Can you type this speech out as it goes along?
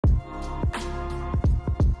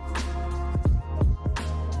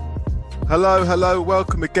Hello,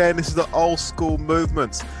 welcome again. This is the Old Skool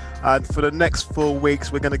Movements, and for the next 4 weeks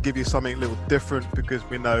we're going to give you something a little different because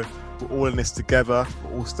we know we're all in this together,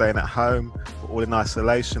 we're all staying at home, we're all in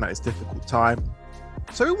isolation at this difficult time.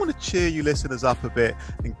 So we want to cheer you listeners up a bit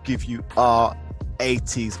and give you our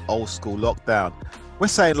 80s old school lockdown. We're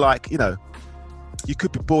saying, like, you know, you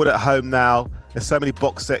could be bored at home now. There's so many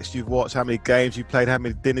box sets you've watched, how many games you played, how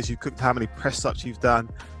many dinners you cooked, how many press ups you've done.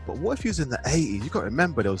 But what if you was in the 80s? You've got to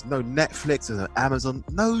remember there was no Netflix, there was no Amazon,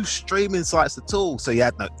 no streaming sites at all. So you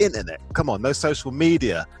had no internet. Come on, no social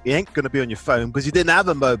media. You ain't going to be on your phone because you didn't have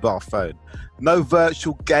a mobile phone. No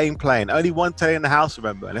virtual game playing. Only one telly in the house,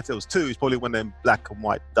 remember. And if there was two, it's probably one of them black and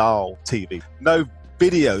white dial TV. No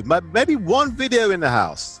video, maybe one video in the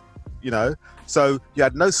house, you know. So you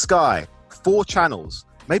had no Sky, 4 channels,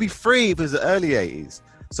 maybe 3 if it was the early 80s.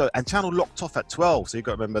 So, and channel locked off at 12, so you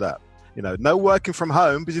got to remember that. You know, no working from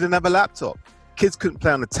home because you didn't have a laptop. Kids couldn't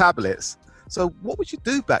play on the tablets. So what would you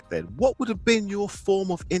do back then? What would have been your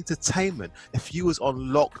form of entertainment if you was on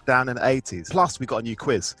lockdown in the 80s? Plus, we got a new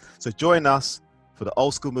quiz. So join us for the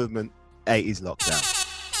Old Skool Movement 80s lockdown.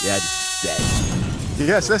 Yeah, this is dead.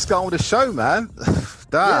 Yes, let's go on with the show, man.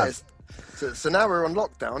 Yes. So now we're on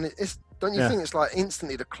lockdown. Don't you think it's like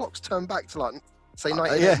instantly the clocks turn back to like, say,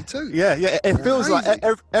 1982? Yeah. It feels crazy.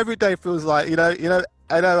 Like every day feels like, you know,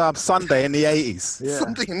 Sunday in the 80s. Yeah.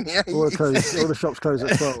 Sunday in the 80s. All the shops close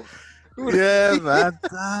at 12. Yeah, man.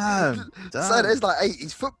 Damn. So there's like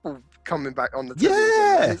 80s football coming back on the TV.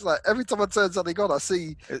 Yeah. It's like every time I turn something on, I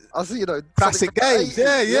see, you know, classic games.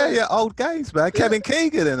 Yeah. Old games, man. Yeah. Kevin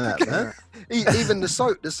Keegan in that, man. Even the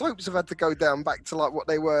soaps have had to go down back to like what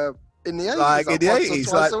they were in the 80s. Like in the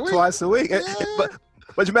 80s, like twice a week. Yeah.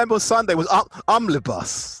 But you remember on Sunday was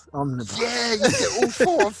Omnibus. Yeah, you get all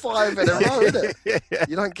 4 or 5 in a row, innit? Yeah.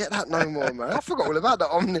 You don't get that no more, man. I forgot all about the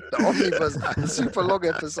Omnibus super long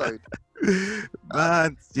episode.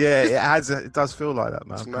 Man, yeah, it does feel like that,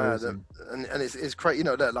 man. It's mad, and it's crazy. You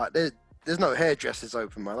know that like there's no hairdressers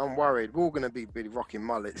open, man. I'm worried. We're all gonna be rocking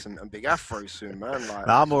mullets and big afros soon, man. Like,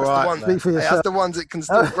 nah, I'm alright. That's the ones that can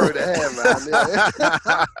still grow the hair, man.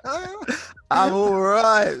 Yeah. I'm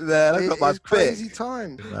alright, man. I got my crazy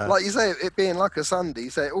time. Like you say, it being like a Sunday. You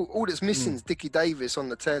say all that's missing is Dickie Davis on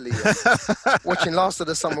the telly, watching Last of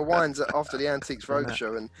the Summer Wines after the Antiques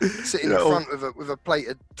Roadshow, and sitting in front with a plate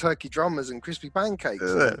of turkey drummers and crispy pancakes.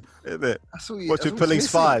 Isn't it? That's all you. Watching Police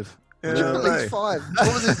 5. Police 5.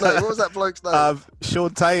 What was his name? What was that bloke's name?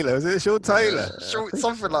 Sean Taylor. Was it Sean Taylor?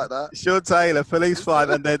 Something like that. Sean Taylor, Police 5,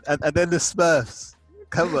 and then the Smurfs.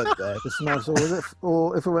 Come on, there. The Smurfs, or was it?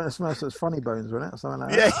 Or if it went to Smurfs, it was Funny Bones, wasn't it? Or something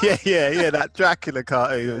like that. Yeah. That Dracula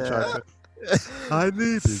cartoon. Yeah. I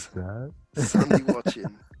needed that. Sunday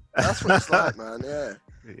watching. That's what it's like, man. Yeah.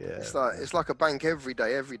 It's like a bank every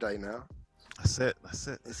day now. That's it.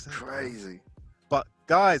 It's crazy. But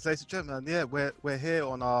guys, ladies and gentlemen, we're here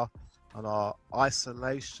on our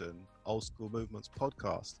isolation Old Skool Movements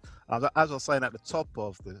podcast. As I was saying at the top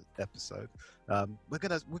of the episode, we're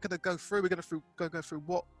gonna go through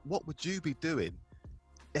what would you be doing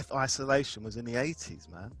if isolation was in the 80s,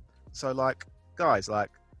 man? So like, guys, like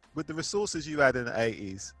with the resources you had in the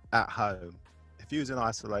 80s at home, if you was in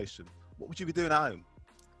isolation, what would you be doing at home?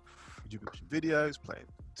 Would you be watching videos, playing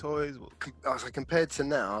toys? So compared to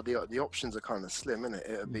now, the options are kind of slim, isn't it?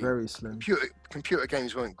 It'd be very slim. Computer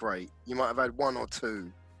games weren't great. You might have had 1 or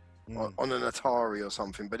 2 on an Atari or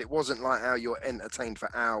something, but it wasn't like how you're entertained for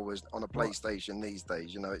hours on a PlayStation these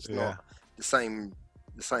days. You know, it's not the same,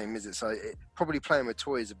 is it? So probably playing with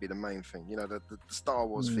toys would be the main thing. You know, the Star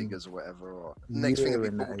Wars figures or whatever. Or next thing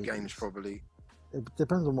would be board games, probably. It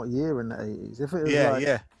depends on what year in the 80s. If it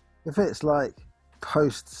was if it's like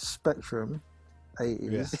post-Spectrum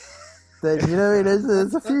 80s, then you know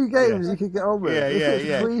there's a few games you could get on with.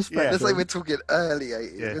 Let's say we're talking early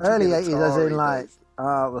 80s. Early 80s, as in like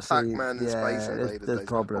Pac-Man and Space Invaders. There's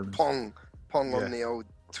problems. Pong on the old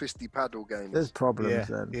twisty paddle games. There's problems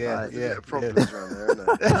then. There's problems around there,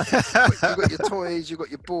 isn't there? You've got your toys, you've got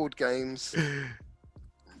your board games.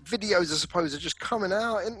 Videos, I suppose, are just coming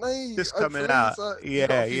out, aren't they? Just coming out. So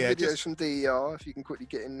videos from DER, if you can quickly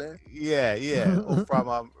get in there. Yeah. Or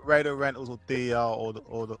from Radio Rentals or DER or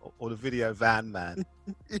the Video Van Man.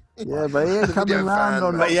 Yeah, but he ain't coming around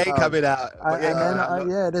on. But he ain't coming out.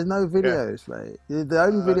 There's no videos, mate. The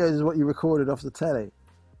only videos is what you recorded off the telly.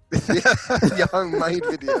 Your homemade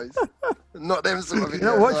videos, not them sort of videos.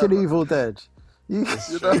 You're not watching Evil Dead.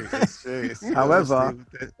 It's true. However,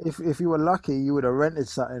 if you were lucky, you would have rented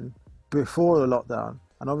something before the lockdown,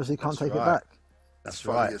 and obviously can't take it back. That's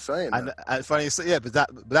funny you're saying that. And funny, but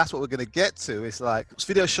that's what we're going to get to. It's like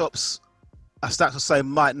video shops, I start to say,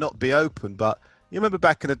 might not be open, but You remember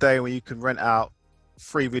back in the day when you could rent out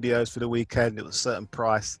 3 videos for the weekend, it was a certain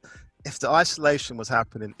price. If the isolation was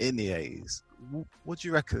happening in the 80s, what do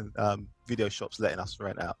you reckon video shops letting us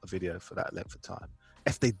rent out a video for that length of time?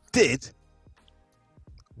 If they did,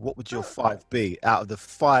 what would your 5 be out of the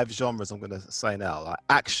 5 genres I'm going to say now? Like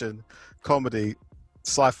action, comedy,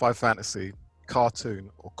 sci-fi, fantasy, cartoon,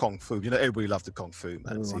 or kung fu. You know, everybody loved the kung fu,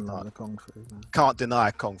 man. Everyone loved the kung fu, man. Can't deny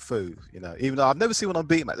kung fu, you know, even though I've never seen one on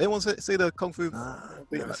Betamax. Anyone see the kung fu?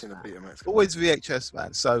 Never seen a Betamax. Always VHS,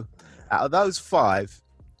 man. So out of those 5,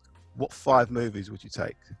 what 5 movies would you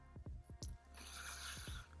take?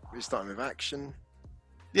 We're starting with action.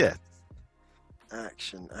 Yeah.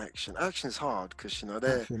 Action's hard because, you know,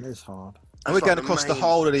 action is hard. And we're going across the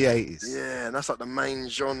whole of the 80s. Yeah, and that's like the main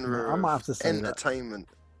genre I might have to say entertainment.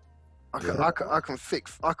 I can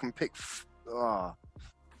pick. Oh,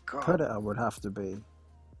 God. Predator would have to be.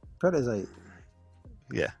 Predator's 8.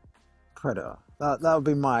 Yeah. Predator. That would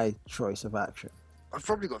be my choice of action. I've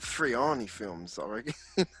probably got 3 Arnie films, I reckon.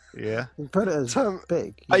 Yeah. Predator's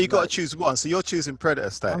big. Oh, you got to choose one. So you're choosing Predator,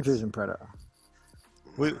 Stan. I'm choosing Predator.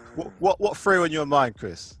 What 3 on your mind,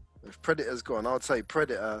 Chris? If Predator's gone, I would say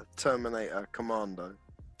Predator, Terminator, Commando.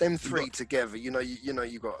 Them 3 together, you got.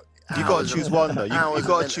 You got to choose one though. You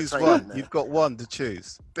got to choose one. There. You've got one to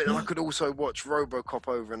choose. But I could also watch RoboCop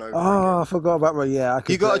over and over. Oh, I forgot about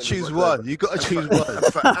You got to choose one. You got to choose one.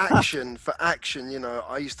 For action, you know,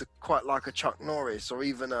 I used to quite like a Chuck Norris or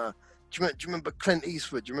even a. Do you remember Clint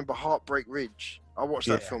Eastwood? Do you remember Heartbreak Ridge? I watched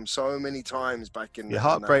that film so many times back in. Yeah,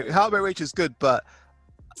 Heartbreak Ridge is good, but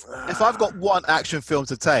if I've got one action film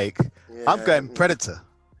to take, I'm going Predator.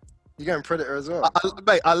 You're going Predator as well?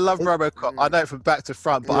 Mate, I love RoboCop. I know it from back to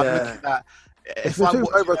front, but I'm looking at... It's between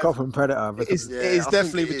RoboCop and Predator. It is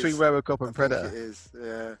definitely between RoboCop and Predator. It is,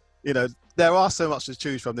 yeah. You know, there are so much to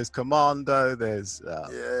choose from. There's Commando, there's...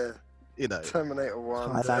 You know... Terminator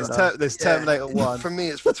 1. There's Terminator 1. For me,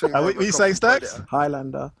 it's between RoboCop and say, Stacks?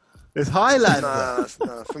 Highlander. There's Highlander.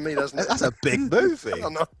 No, for me, that's a big movie.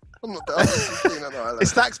 I'm not that. It's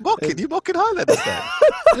Stacks mocking. You mocking Highlander, then?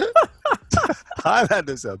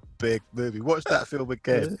 Highlander a big movie. Watch that film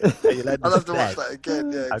again. I'll have to watch that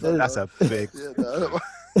again. Yeah, exactly. That's a big.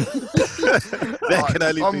 There can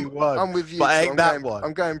only be one. I'm with you. But ain't that one.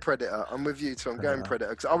 I'm going Predator. I'm with you too. I'm going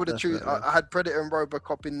Predator because I would have choose. I had Predator and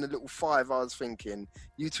RoboCop in the little 5. I was thinking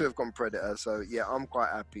you two have gone Predator. So yeah, I'm quite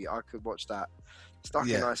happy. I could watch that. Stuck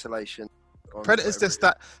in isolation. Predator's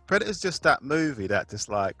just that movie that just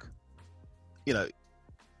like, you know.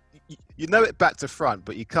 You know it back to front,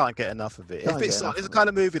 but you can't get enough of it. It's a kind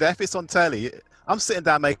of movie that if it's on telly, I'm sitting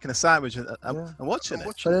down making a sandwich and watching it.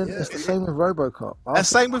 But then it's the same with RoboCop. And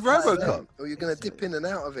same with RoboCop. Or you're going to dip in and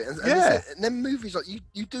out of it. And then movies like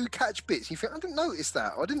you do catch bits. You think I didn't notice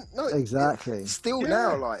that. I didn't know it. Exactly. Still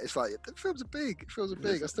now, like it's like the films are big. Films are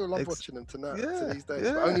big. I still love watching them to these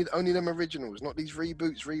days. But only them originals, not these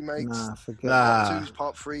reboots, remakes. Nah, forget Part 2s,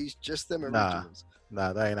 Part 3s, just them originals.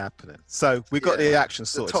 No, they ain't happening. So we got the action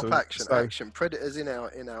sorted. The top action. Predators in our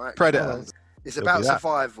action. Predator. It's about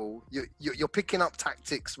survival. You're picking up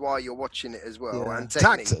tactics while you're watching it as well, and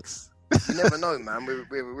techniques. You never know, man.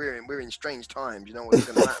 We're in strange times. You know what's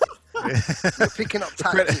going to happen. You're picking up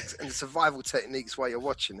tactics and survival techniques while you're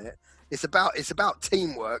watching it. It's about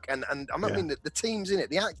teamwork, and I mean the teams in it,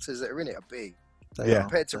 the actors that are in it are big.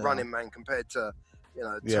 Compared to Running Man, compared to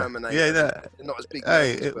Terminator. They're not as big.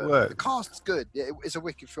 It works. The cast's good. Yeah, it's a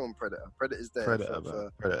wicked film. Predator's there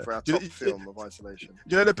for our top film of isolation.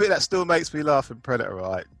 You know the bit that still makes me laugh in Predator,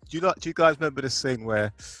 right? Do you guys remember the scene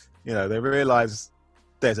where, you know, they realise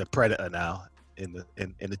there's a predator now in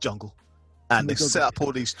the jungle, and they set up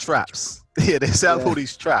all these traps. They set up all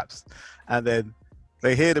these traps, and then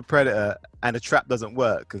they hear the predator, and the trap doesn't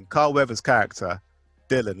work. And Carl Weathers' character,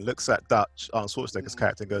 Dylan, looks at Arnold Schwarzenegger's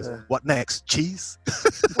character and goes, "What next? Cheese?"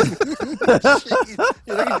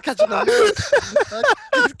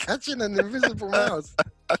 He's catching an invisible mouse.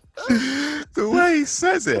 The way he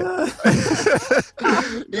says it.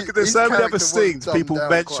 There's so many other scenes people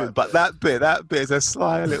mention, but that bit is a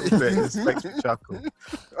sly little bit. It just makes me chuckle.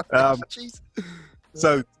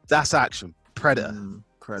 So that's action. Predator.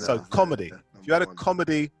 So comedy. If you had a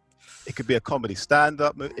comedy, it could be a comedy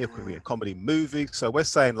stand-up. It could be a comedy movie. So we're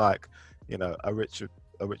saying like, you know, a Richard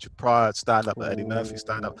Pryor stand-up, an Eddie Murphy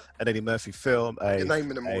stand-up, an Eddie Murphy film. You're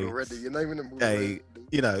naming them all already. You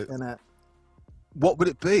know, what would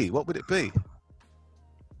it be? Do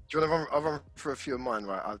you want to run for a few of mine,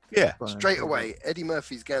 right? Straight away, Eddie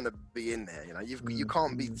Murphy's going to be in there. You know, you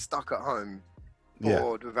can't be stuck at home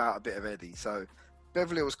bored without a bit of Eddie. So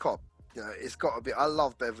Beverly Hills Cop. You know, it's got to be. I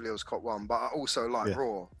love Beverly Hills Cop 1, but I also like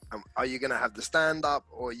Raw. Are you going to have the stand-up,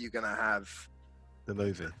 or are you going to have The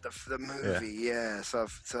movie. The movie, yeah. So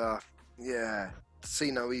yeah.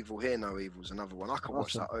 See No Evil, Hear No Evil is another one. I could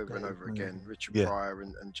watch that over and over again. Richard Pryor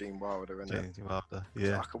and Gene Wilder. Gene Wilder, yeah.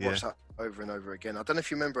 So I could watch that over and over again. I don't know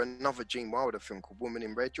if you remember another Gene Wilder film called Woman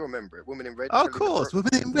in Red. Do you remember it? Woman in Red. Oh, of course.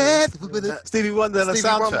 Woman in Red. Stevie Wonder on the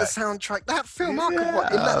soundtrack. Wonder soundtrack. That film, I could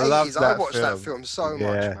watch in the 80s. I watched that film so much,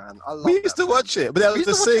 man. We used to watch it, but there was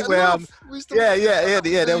a scene where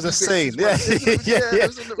there was a scene. Yeah, there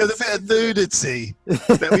was a bit of nudity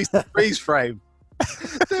that we used to freeze frame.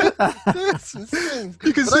 There's some scenes.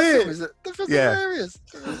 You can see it. That was hilarious.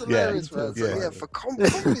 It was hilarious, man. So for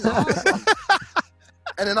comedy's hard.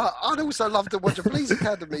 And then I'd also love to watch a Police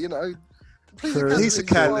Academy, you know. Police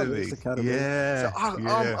Academy. Yeah. So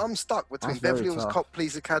I'm stuck between Beverly Hills Cop,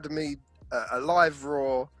 Police Academy, Alive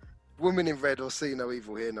Raw, Woman in Red, or See No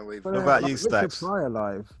Evil, Hear No Evil. What about you, Stacks? Richard Pryor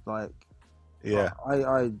Live, like. Yeah.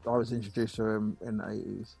 I was introduced to him in the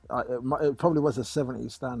 80s. It probably was a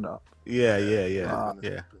 70s stand-up. Yeah. I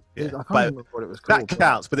can't remember what it was called. That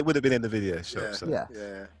counts, but it would have been in the video show. Yeah. So.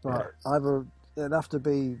 Yeah. But either it'd have to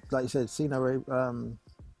be, like you said, See No Evil,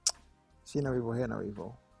 Hear No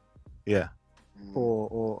Evil. Yeah.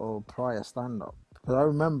 Or Pryor stand-up. Because I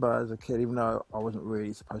remember as a kid, even though I wasn't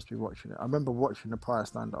really supposed to be watching it, I remember watching the Pryor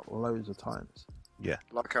stand-up loads of times. Yeah,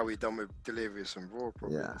 like how we done with Delirious and Raw,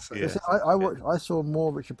 probably. I saw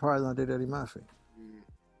more Richard Pryor than I did Eddie Murphy.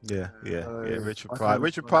 Yeah. Richard Pryor.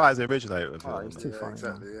 Richard Pryor's the originator of it. He's too funny.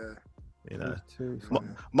 Exactly. You know, too funny.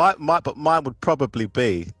 Mine would probably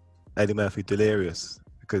be Eddie Murphy Delirious,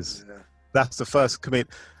 because that's the first comedian.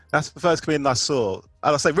 That's the first comedian I saw.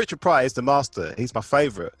 And I say Richard Pryor is the master. He's my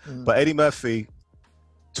favourite. But Eddie Murphy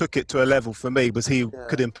took it to a level for me because he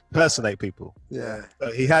could impersonate people. Yeah.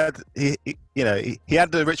 So he had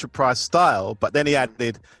the Richard Pryor style, but then he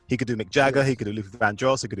could do Mick Jagger, he could do Luther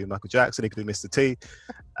Vandross, he could do Michael Jackson, he could do Mr. T,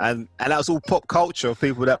 and that was all pop culture of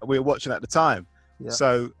people that we were watching at the time. Yeah.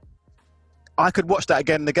 So I could watch that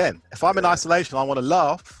again and again. If I'm in isolation, I want to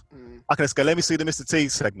laugh. I can just go, let me see the Mr. T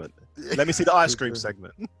segment. Let me see the ice cream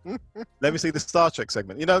segment. Let me see the Star Trek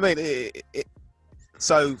segment. You know what I mean?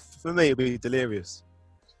 So for me, it'd be Delirious.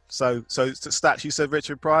 So Stats, you said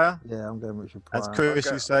Richard Pryor? Yeah, I'm going Richard Pryor. As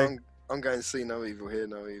Chris, you say? I'm going to See No Evil, Hear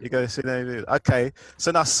No Evil. You're going to See No Evil. Okay.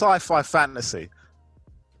 So now sci-fi fantasy.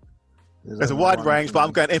 There's a wide range, but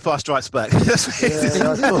I'm going Empire Strikes Back.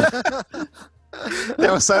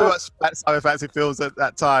 There was so much sci-fi fantasy films at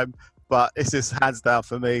that time, but it's just hands down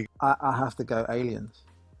for me. I have to go Aliens.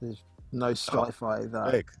 There's no sci-fi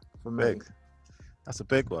for me. Big. That's a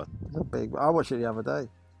big one. It's a big one. I watched it the other day.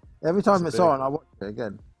 Every time it's on, I watch it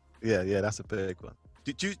again. Yeah, that's a big one.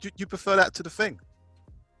 Do you prefer that to The Thing?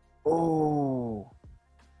 Oh,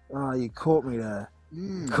 you caught me there.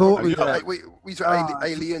 Caught me there.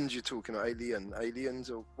 Aliens, you're talking about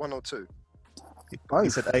Aliens, or one or two? He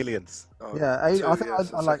said Aliens. Oh, yeah, I think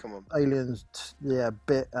I like Aliens.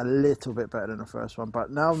 A little bit better than the first one.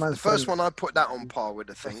 But now, the first one, I put that on par with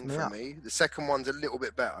The Thing for me. The second one's a little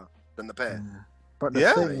bit better than the pair. Yeah. But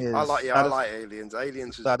the thing is, I like Aliens.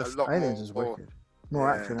 Aliens is a lot more wicked. More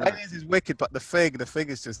action. Aliens is wicked, but the thing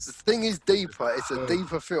is just... The Thing is deeper. It's a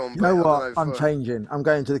deeper film. You know what? I'm changing. I'm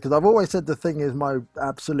going to... Because I've always said The Thing is my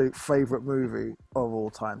absolute favourite movie of all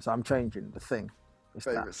time. So I'm changing. The Thing.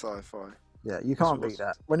 Favourite sci-fi. Yeah, you can't beat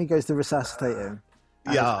that. When he goes to resuscitate him.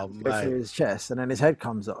 Yeah, goes through his chest and then his head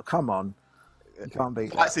comes up. Come on. You can't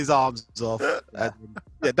beat that. Bites his arms off.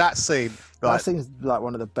 That scene. That scene's like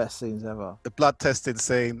one of the best scenes ever. The blood testing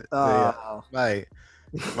scene. Mate.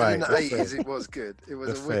 In the 80s, it was good. It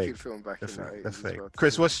was a wicked film back in the 80s. Well.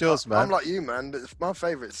 Chris, what's yours, man? I'm like you, man. My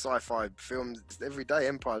favourite sci-fi film every day,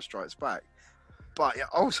 Empire Strikes Back. But I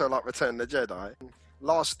also like Return of the Jedi.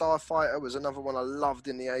 Last Starfighter was another one I loved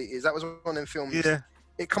in the 80s. That was one of them films. Yeah.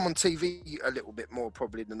 It come on TV a little bit more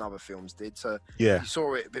probably than other films did. So you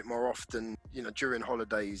saw it a bit more often, during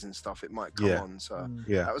holidays and stuff. It might come on. So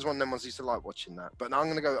that was one of them ones I used to like watching that. But now I'm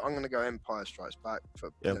gonna go Empire Strikes Back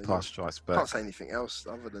for Empire Strikes Back. Can't say anything else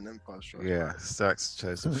other than Empire Strikes Back. Yeah, Stacks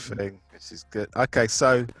chose a thing, which is good. Okay,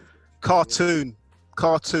 so cartoon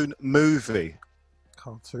movie.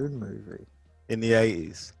 Cartoon movie in the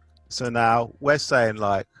 80s. So now we're saying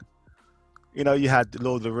you had the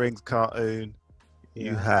Lord of the Rings cartoon.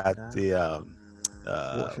 You had the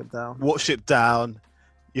Watership Down.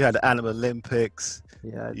 You had the Animal Olympics.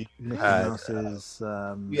 Yeah, Mickey Mouse's.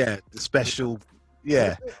 The special.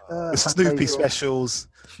 Yeah, the Snoopy specials.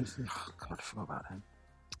 Oh God, I forgot about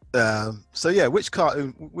him. So which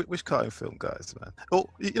cartoon film, guys, man? Or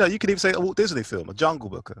you could even say a Walt Disney film, a Jungle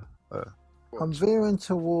Book. I'm veering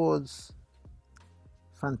towards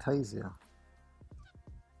Fantasia.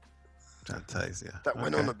 Fantasia. That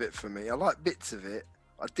went on a bit for me. I like bits of it.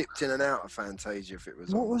 I dipped in and out of Fantasia if it was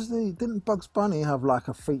What on. was didn't Bugs Bunny have like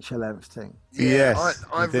a feature length thing? Yeah, Yes,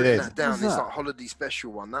 I've written that down. It's like holiday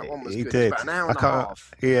special one. That one was He good. did. It's about an hour and a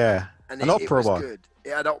half. Yeah. And An it opera was one. good.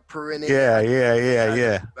 It had opera in it.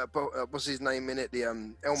 Yeah. What's his name in it? The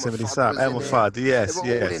Elmer Fudd. Fudd. Elmer Fudd, yes.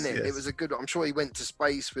 They were all in it. It was a good one. I'm sure he went to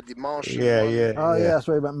space with the Martian one. Oh, yeah, that's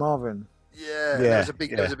where he met Marvin. Yeah, there was a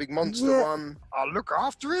big monster one. I'll look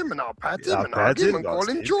after him and I'll pat him and hug him and call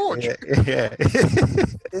him George. Yeah.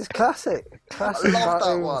 It's classic. I love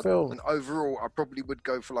that one. Film. And overall, I probably would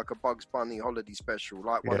go for like a Bugs Bunny holiday special,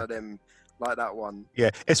 like one of them, like that one.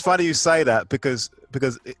 Yeah, it's funny you say that because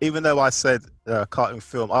even though I said cartoon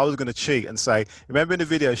film, I was going to cheat and say, remember in the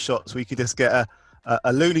video shots we could just get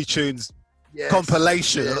a Looney Tunes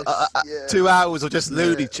compilation, 2 hours of just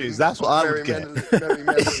Looney Tunes. That's what I would get.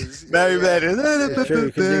 Merry Melodies. True,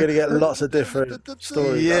 because you're going to get lots of different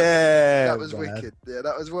stories. Yeah, that was wicked. Yeah,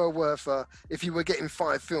 that was well worth. If you were getting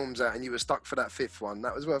 5 films out and you were stuck for that 5th one,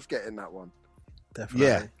 that was worth getting that one.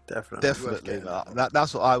 Definitely.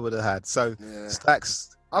 That's what I would have had. So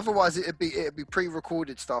Stacks. Otherwise, it'd be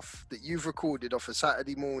pre-recorded stuff that you've recorded off a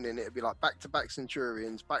Saturday morning. It'd be like back-to-back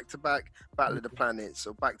Centurions, back-to-back Battle of the Planets,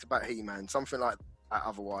 or back-to-back He-Man, something like that.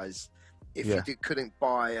 Otherwise, if you couldn't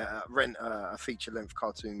rent a feature-length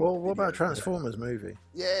cartoon. Well, what about Transformers movie?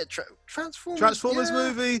 Yeah, Transformers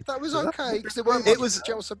movie. That was okay because there weren't much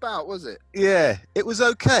else about, was it? Yeah, it was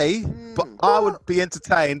okay, but I would be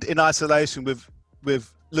entertained in isolation with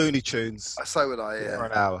Looney Tunes. So would I. Yeah. For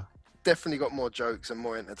an hour. Definitely got more jokes and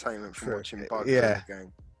more entertainment from watching Bugs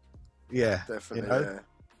again. Yeah, definitely.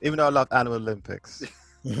 Even though I love Animal Olympics.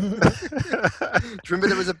 Do you remember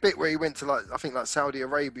there was a bit where he went to I think Saudi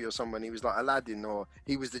Arabia or somewhere, and he was like Aladdin, or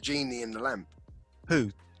he was the genie in the lamp? Who?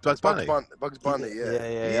 Bugs Bunny? Bugs Bunny,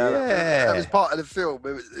 yeah. That was part of the film.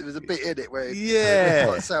 It was a bit in it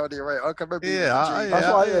where Saudi Arabia. I can remember.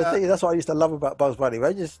 That's what I used to love about Bugs Bunny.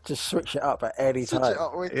 They just switch it up at any time.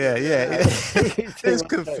 It just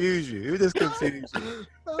confuse you. Just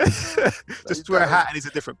wear a hat and he's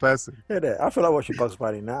a different person. I feel like watching Bugs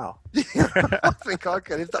Bunny now. I think I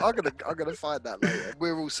can. I'm gonna find that later.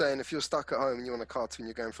 We're all saying if you're stuck at home and you want a cartoon,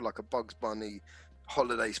 you're going for like a Bugs Bunny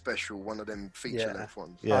holiday special, one of them feature-length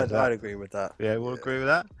ones. Yeah, I'd agree with that. Yeah, we'll agree with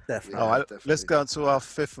that. Definitely. All right, let's go on to our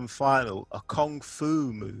 5th and final, a Kung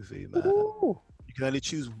Fu movie, man. Ooh. You can only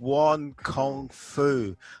choose one Kung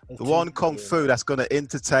Fu. The one Kung Fu that's going to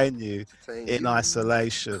entertain you in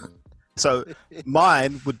isolation. So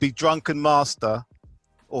mine would be Drunken Master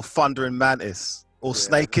or Thundering Mantis or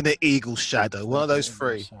Snake in the Eagle Shadow, one of those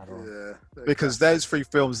 3. Yeah, because those 3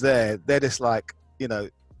 films they're just like,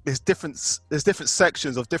 there's different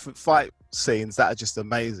sections of different fight scenes that are just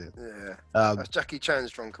amazing. Yeah, that's Jackie Chan's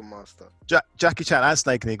Drunken Master. Jackie Chan and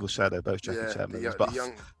Snake and Eagle Shadow, both Jackie Chan movies. But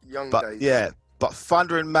young days. Yeah, but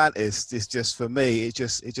Thundering Mantis is just, for me, it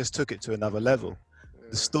just took it to another level. Yeah.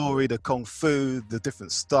 The story, the kung fu, the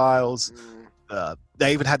different styles.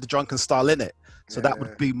 They even had the drunken style in it. So that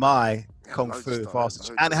would be my Kung Fu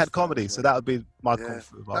Fast. And it had comedy, so that would be my Kung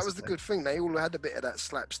Fu Fast. That was the good thing. They all had a bit of that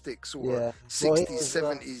slapstick sort of 60s,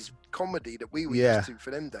 70s comedy that we were used to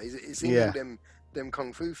for them days. It's in all them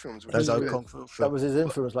Kung Fu films. Those old Kung Fu films. That was his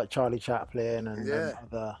influence, like Charlie Chaplin and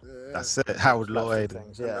other... That's it, Harold Lloyd.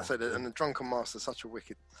 Things, and the Drunken Master is such a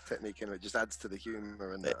wicked technique, and it just adds to the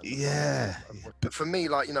humour. But for me,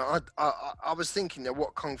 I was thinking,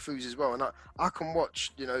 what Kung Fu's as well, and I can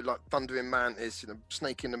watch, like Thundering Mantis,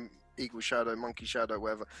 Snake in the Eagle Shadow, Monkey Shadow,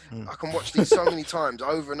 whatever. I can watch these so many times,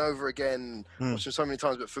 over and over again, watch them so many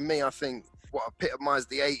times. But for me, I think what epitomised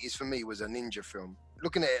the 80s for me was a ninja film.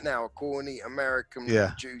 Looking at it now, a corny, American,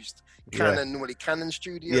 produced, Canon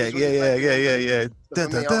Studios. Yeah.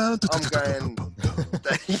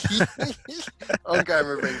 I'm going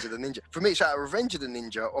Revenge of the Ninja. For me, it's like Revenge of the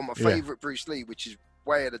Ninja or my favourite Bruce Lee, which is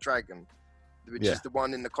Way of the Dragon, which is the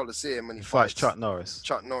one in the Coliseum when he fights Chuck Norris.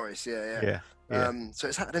 Yeah. So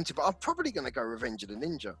it's happening to, but I'm probably going to go Revenge of the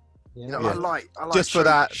Ninja. I like just for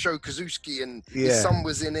that Sho Kozuki, and his son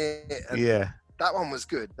was in it. And that one was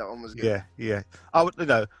good. Yeah. I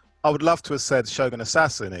would love to have said Shogun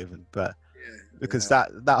Assassin even, but because that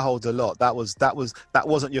holds a lot. That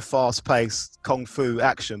wasn't your fast-paced kung fu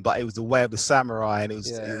action, but it was the way of the samurai, and it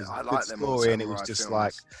was I a like good story, and it was just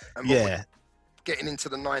films. Getting into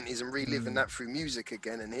the 90s and reliving that through music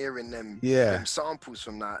again and hearing them samples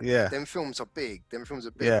from that. Them films are big.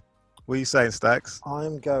 What are you saying, Stax?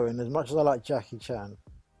 I'm going, as much as I like Jackie Chan,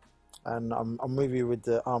 and I'm with you with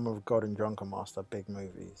the Arm of God and Drunken Master, big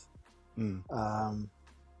movies. I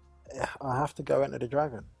have to go Enter the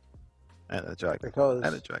Dragon. Enter the Dragon. Because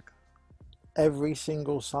Enter the Dragon. Every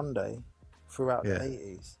single Sunday, throughout the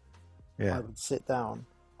 80s, I would sit down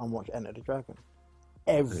and watch Enter the Dragon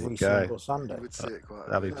every single Sunday. You would see it quite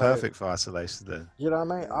That'd be perfect for isolation then. You know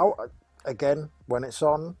what I mean? Again, when it's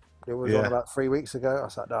on, it was on about 3 weeks ago. I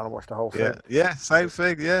sat down and watched the whole thing. Yeah, same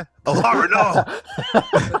thing. Yeah. Oh, no.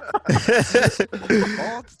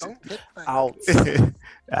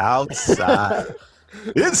 Outside.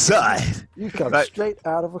 Inside. You come straight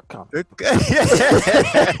out of a comic.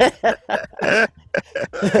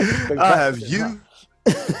 I have you.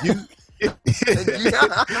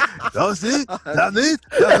 That's it.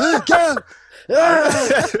 Go.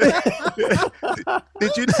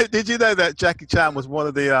 Did you know that Jackie Chan was one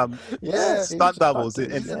of the stunt doubles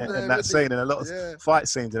in that scene, and a lot of fight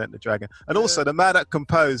scenes in Enter the Dragon, and also the man that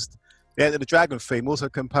composed the Enter the Dragon theme also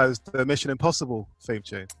composed the Mission Impossible theme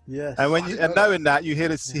tune. Yes. And knowing that, you hear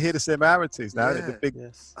the similarities now, the big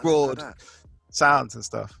broad sounds and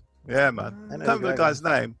stuff. Yeah, man. I don't remember the guy's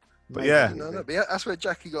name, but but that's where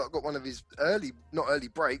Jackie got one of his not early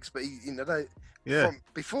breaks, but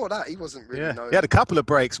before that, he wasn't really known. He had a couple of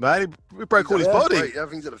breaks, man. He broke all his body.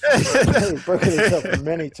 He's broken himself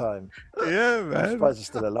many times. Yeah, man. I'm surprised he's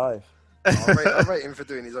still alive. I rate him for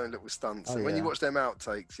doing his own little stunts. And when you watch them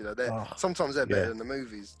outtakes, sometimes they're better than the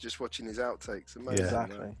movies. Just watching his outtakes, amazing.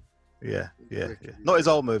 Exactly. Yeah. Not his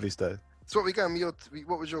old movies though. So what we going?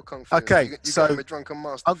 What was your kung fu? Okay, you so going with Drunken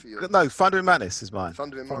Master for you? No, Thunder and Madness is mine.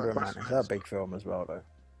 Thunder and Madness. That's a big film as well, though.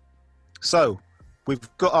 So we've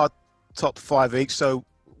got our top 5 each. So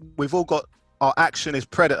we've all got our action is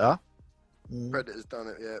Predator. Predator's done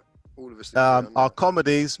it, yeah. All of us. Our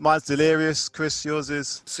comedies, mine's Delirious. Chris, yours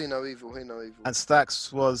is See No Evil, Hear No Evil. And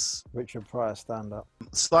Stack's was Richard Pryor stand up.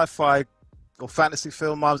 Sci-fi or fantasy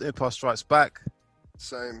film. Mine was Empire Strikes Back.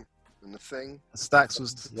 Same. And The Thing. And Stack's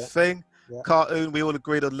was The Thing. Yeah. Cartoon, we all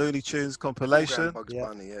agreed on Looney Tunes compilation. Bugs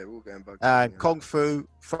Bunny, we're all going Bugs Bunny. And Kung Fu,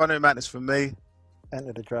 Thunder and Madness for me.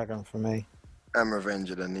 Enter the Dragon for me. And Revenge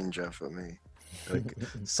of the Ninja for me.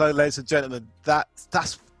 So, ladies and gentlemen, that's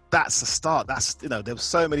the start. There were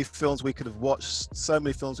so many films we could have watched, so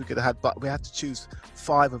many films we could have had, but we had to choose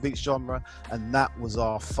 5 of each genre, and that was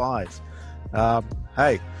our 5.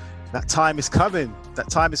 Hey, that time is coming.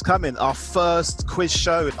 Our first quiz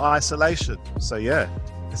show in isolation. So yeah,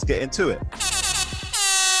 let's get into it.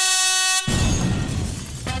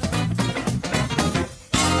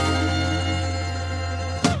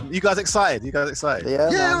 You guys excited?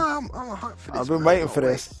 Yeah, I'm hyped for this. I've been waiting for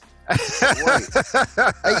this.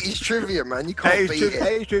 80s trivia, man. You can't beat it.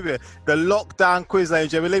 80s trivia. The lockdown quiz, ladies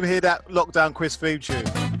and gentlemen. Let me hear that lockdown quiz theme tune.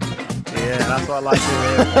 Yeah, that's what I like to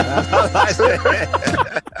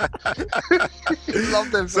hear.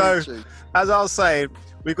 Love them. So, as I was saying,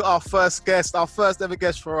 we've got our first ever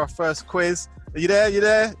guest for our first quiz. Are you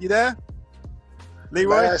there?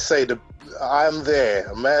 Leroy? May I say I'm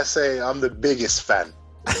there. May I say I'm the biggest fan.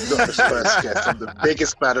 Not the first guest. I'm the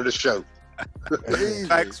biggest fan of the show.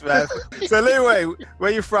 Thanks, man. So, Leroy,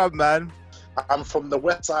 where you from, man? I'm from the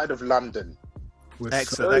west side of London.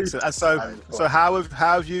 Excellent. And so how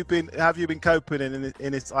have you been coping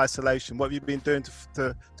in this isolation? What have you been doing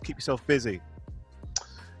to keep yourself busy?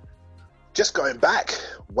 Just going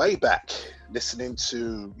way back, listening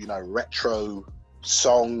to retro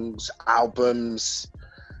songs, albums,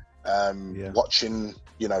 watching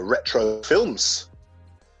retro films.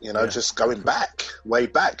 Just going way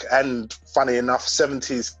back, and funny enough,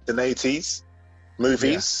 70s and 80s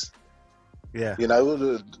movies. Yeah.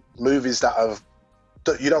 The movies that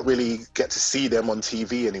you don't really get to see them on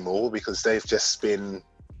TV anymore because they've just been,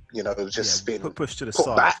 been pushed to the put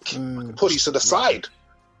side. back, pushed to the side.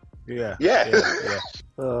 Yeah.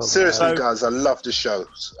 Seriously, guys, I love the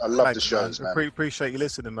shows. Thanks, shows, man. Appreciate you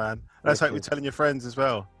listening, man. Let's hope you're telling your friends as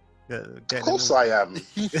well. Of course I am.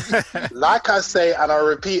 Like I say, and I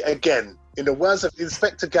repeat again, in the words of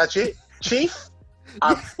Inspector Gadget, Chief,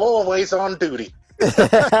 I'm always on duty.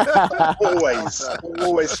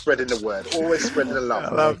 always spreading the word, always spreading the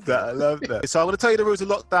love. I love that. So I'm going to tell you the rules of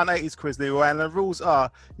Lockdown 80s quiz, Leroy, and the rules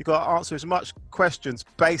are you've got to answer as much questions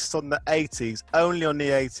based on the 80s, only on the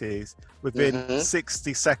 80s, within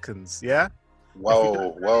 60 seconds, yeah?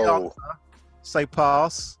 Whoa. Answer, say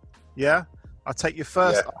pass, yeah? I'll take your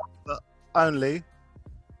first answer only,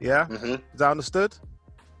 yeah? Is that understood?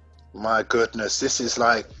 My goodness, this is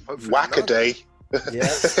like whack-a-day. Yeah.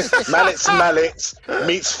 Mallets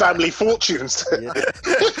meets family fortunes. Yeah.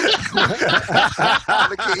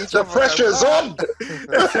 The pressure's on.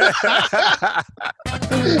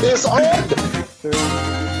 It's on. 3, 2,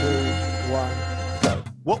 1, go.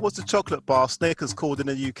 What was the chocolate bar Snickers called in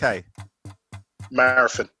the UK?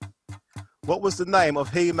 Marathon. What was the name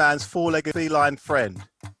of He-Man's four-legged feline friend?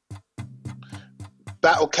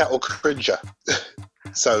 Battle Cat or Cringer.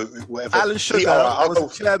 So whatever. Alan Sugar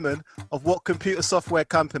was the chairman of what computer software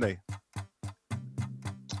company?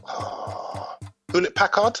 Hewlett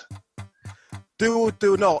Packard? Do or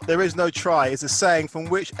do not, there is no try is a saying from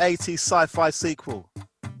which 80s sci-fi sequel?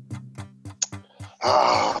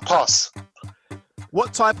 Pass.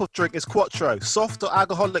 What type of drink is Quattro, soft or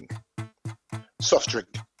alcoholic? Soft drink.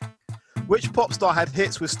 Which pop star had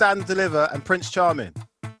hits with Stand and Deliver and Prince Charming?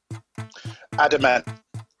 Adamant.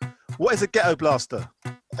 What is a ghetto blaster?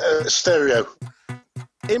 Stereo.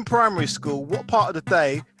 In primary school, what part of the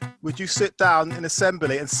day would you sit down in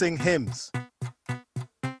assembly and sing hymns?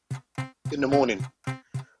 In the morning.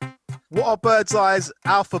 What are Bird's Eye's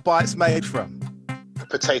alpha bites made from?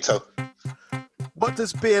 Potato. What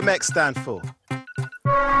does BMX stand for?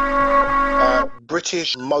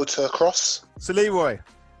 British Motocross. So Leroy.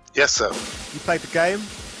 Yes, sir. You played the game.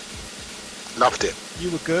 Loved it.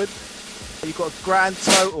 You were good. You got a grand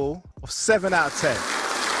total of 7 out of 10.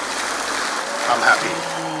 I'm happy.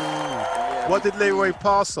 What did Leroy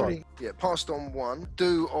pass on? Yeah, passed on 1.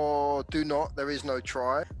 Do or do not, there is no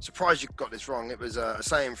try. Surprised you got this wrong. It was a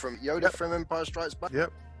saying from Yoda from Empire Strikes Back.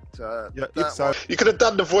 Yep. So you could have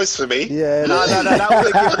done the voice for me. Yeah. No.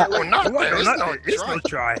 That would There's no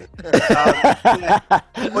try.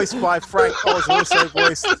 Voiced by Frank Oz, also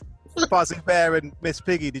voiced Fuzzy Bear and Miss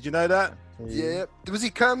Piggy. Did you know that? Yeah. Was he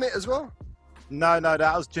Kermit as well? No,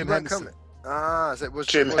 that was Jim Henson. So it was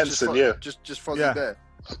Jim Henson, yeah. Just Fuzzy Bear.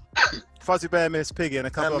 Fuzzy Bear, Miss Piggy, and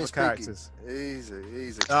a couple of other characters. Easy.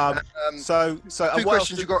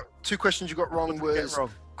 Two questions you got wrong was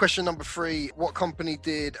question number 3. What company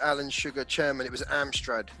did Alan Sugar chairman? It was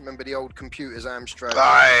Amstrad. Remember the old computers, Amstrad?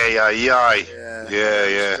 Aye. Yeah.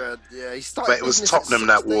 Amstrad. Yeah, he started. But it was Tottenham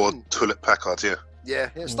that wore Hewlett Packard, yeah. Yeah.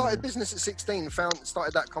 Started business at 16.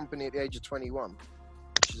 Started that company at the age of 21.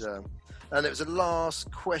 Which is and it was the last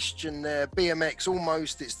question there. BMX,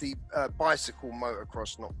 almost. It's the bicycle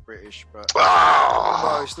motocross, not British, but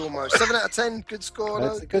almost. 7 out of 10. Good score.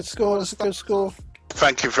 That's a good score. That's a good score.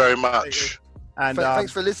 Thank you very much. And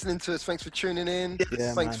thanks for listening to us. Thanks for tuning in.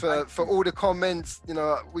 Yeah, thanks for all the comments. You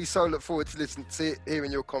know, we so look forward to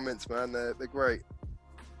hearing your comments, man. They're great.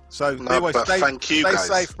 So, thank you, stay guys.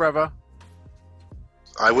 safe, brother.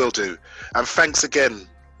 I will do. And thanks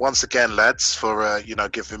once again, lads, for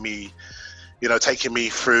giving me, taking me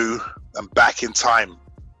through and back in time.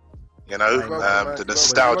 The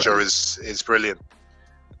nostalgia is brilliant.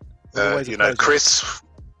 Chris,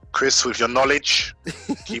 with your knowledge,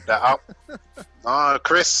 keep that up.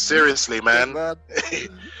 Chris, seriously, man. And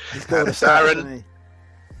Darren,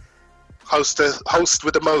 host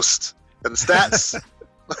with the most and stats.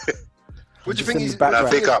 What do you think he's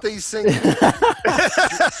big up? D's singing? Do you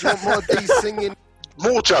want more D's singing?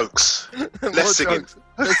 More jokes, less singing.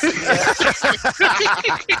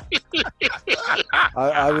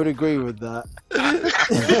 I would agree with that.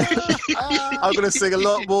 I'm going to sing a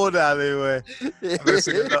lot more now, anyway. I'm going to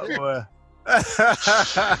sing a lot more.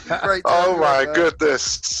 Oh my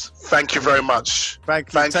goodness. Thank you very much.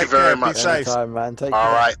 Thank you. Thank you very much. Be safe. Anytime, man. Take care.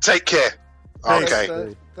 All right. Take care.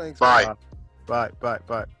 Okay. Thanks. Bye.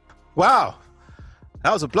 Bye. Wow.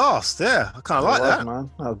 That was a blast. Yeah. I kind of like that. Man.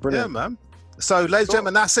 That was brilliant. Yeah, man. So, ladies and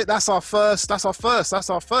gentlemen, that's it. That's our first.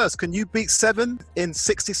 Can you beat 7 in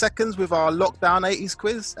 60 seconds with our lockdown 80s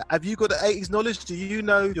quiz? Have you got the 80s knowledge? Do you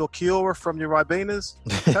know your Kiora from your Ribenas?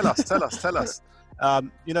 Tell us.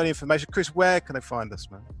 You know the information. Chris, where can they find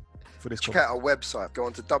us, man? For this Check out our website. Go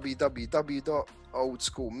on to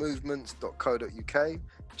www.oldschoolmovements.co.uk.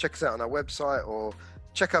 Check us out on our website or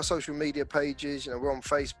check our social media pages. We're on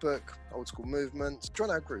Facebook, Old School Movements.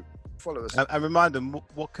 Join our group. Follow us. And remind them,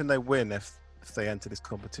 what can they win if they enter this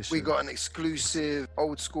competition? We got an exclusive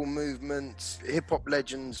Old School Movements Hip Hop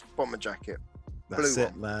Legends bomber jacket. That's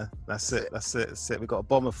it, man. That's it. We got a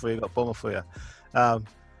bomber for you. I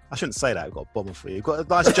shouldn't say that. We've got a bomber for you. We've got a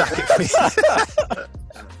nice jacket for you.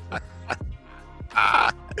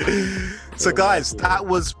 So, guys, that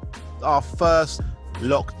was our first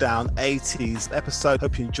lockdown 80s episode.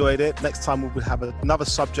 Hope you enjoyed it. Next time we'll have another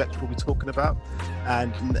subject we'll be talking about,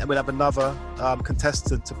 and we'll have another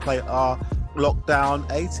contestant to play our lockdown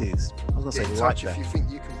 80s. I was going to say if you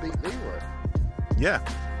think you can beat Leroy. Yeah,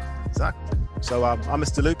 exactly. So I'm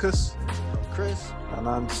Mr. Lucas. I'm Chris. And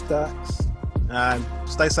I'm Stacks. And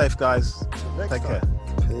stay safe, guys. Take care.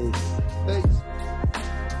 Peace.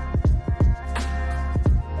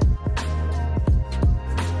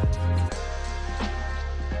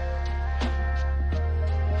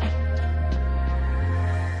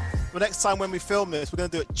 Well, next time when we film this, we're going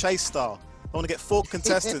to do it chase style. I want to get 4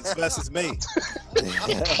 contestants versus me.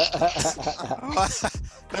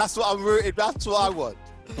 That's what I'm rooting. That's what I want.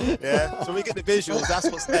 Yeah. So we get the visuals. That's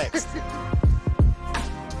what's next.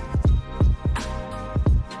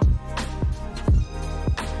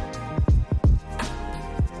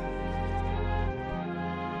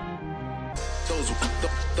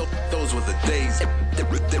 Those were the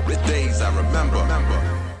days I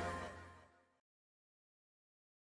remember.